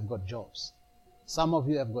you have got jobs. Some of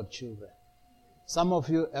you have got children. Some of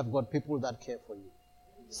you have got people that care for you.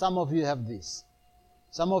 Some of you have this.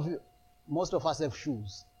 Some of you, most of us have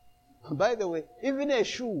shoes. By the way, even a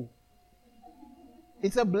shoe,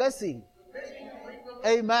 it's a blessing.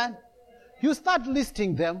 Amen. You start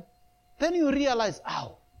listing them, then you realize,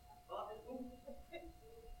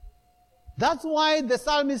 That's why the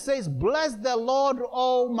psalmist says, bless the Lord,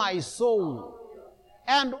 O my soul,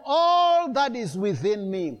 and all that is within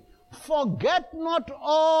me. Forget not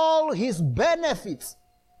all his benefits.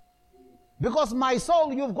 Because my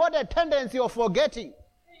soul, you've got a tendency of forgetting.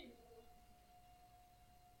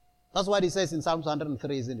 That's what he says in Psalm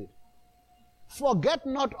 103, isn't it? Forget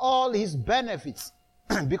not all his benefits.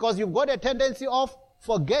 Because you've got a tendency of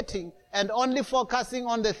forgetting and only focusing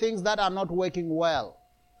on the things that are not working well.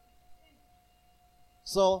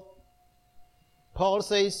 So, Paul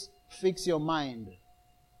says, fix your mind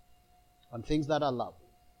on things that are lovely,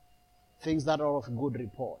 things that are of good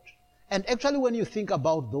report. And actually when you think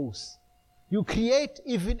about those, you create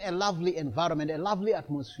even a lovely environment, a lovely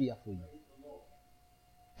atmosphere for you.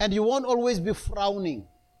 And you won't always be frowning.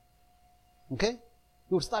 Okay?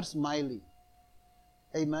 You'll start smiling.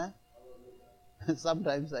 Amen?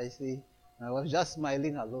 Sometimes I say, I was just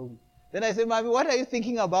smiling alone. Then I say, Mommy, what are you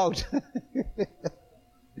thinking about?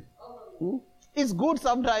 It's good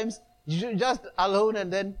sometimes, you're just alone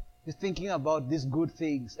and then you're thinking about these good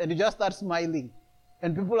things. And you just start smiling.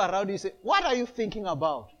 And people around you say, what are you thinking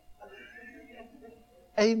about?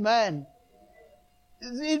 Amen.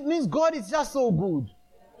 It means God is just so good.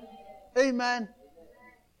 Amen.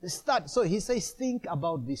 So he says, think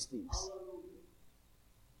about these things.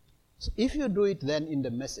 So if you do it then in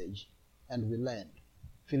the message, and we learned,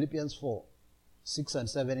 Philippians 4, 6 and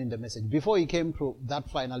 7 in the message, before he came to that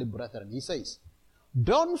finally, brethren, he says,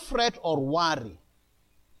 don't fret or worry.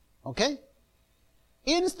 Okay?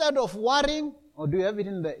 Instead of worrying, or do you have it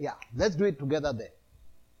in the, yeah, let's do it together there.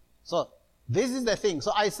 So, this is the thing.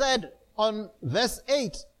 So I said on verse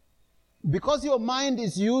 8, because your mind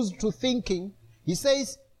is used to thinking, he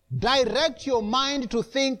says, direct your mind to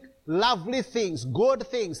think lovely things, good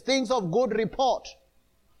things, things of good report,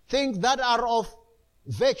 things that are of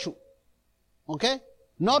virtue. Okay?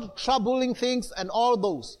 Not troubling things and all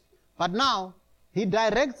those. But now, he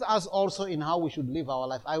directs us also in how we should live our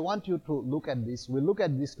life. I want you to look at this. We'll look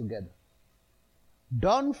at this together.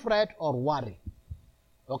 Don't fret or worry.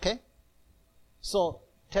 Okay? So,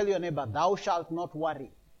 tell your neighbor, thou shalt not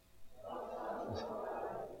worry.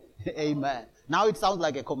 Amen. Now it sounds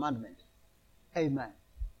like a commandment. Amen.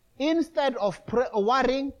 Instead of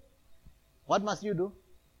worrying, what must you do?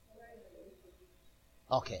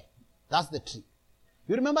 Okay. That's the trick.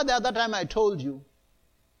 You remember the other time I told you,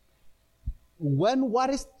 when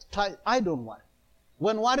worry I don't worry.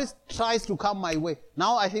 When worry tries to come my way,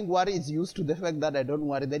 now I think worry is used to the fact that I don't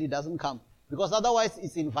worry, that it doesn't come. Because otherwise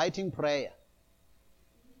it's inviting prayer.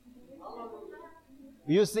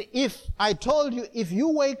 You see, if I told you, if you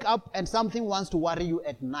wake up and something wants to worry you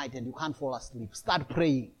at night and you can't fall asleep, start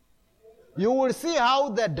praying. You will see how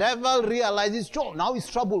the devil realizes, sure, now it's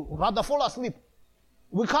trouble, rather fall asleep.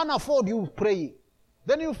 We can't afford you praying.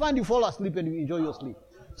 Then you find you fall asleep and you enjoy your sleep.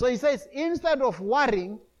 So he says, instead of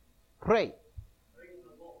worrying, pray.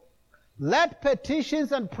 Let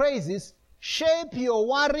petitions and praises shape your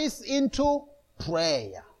worries into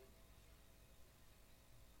prayer.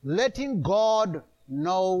 Letting God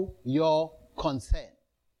know your concern.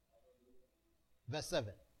 Verse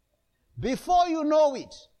 7. Before you know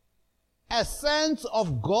it, a sense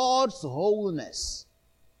of God's wholeness,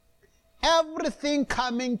 everything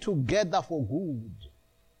coming together for good,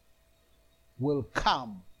 will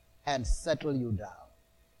come and settle you down.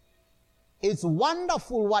 It's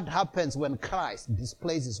wonderful what happens when Christ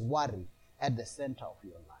displays his worry at the center of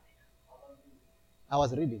your life. I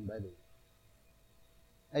was reading, by the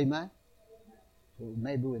way. Amen? So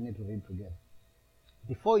maybe we need to read together.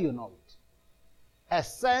 Before you know it, a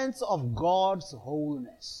sense of God's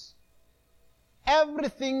wholeness,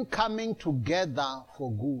 everything coming together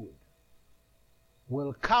for good,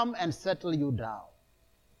 will come and settle you down.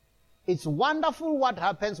 It's wonderful what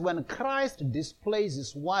happens when Christ displays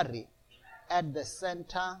his worry at the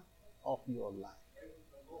center of your life.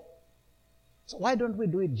 So why don't we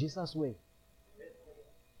do it Jesus' way?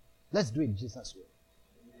 Let's do it Jesus' way.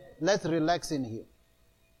 Let's relax in him.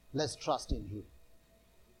 Let's trust in him.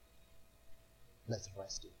 Let's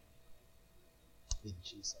rest in him. In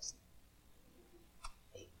Jesus'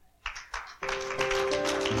 name. Amen.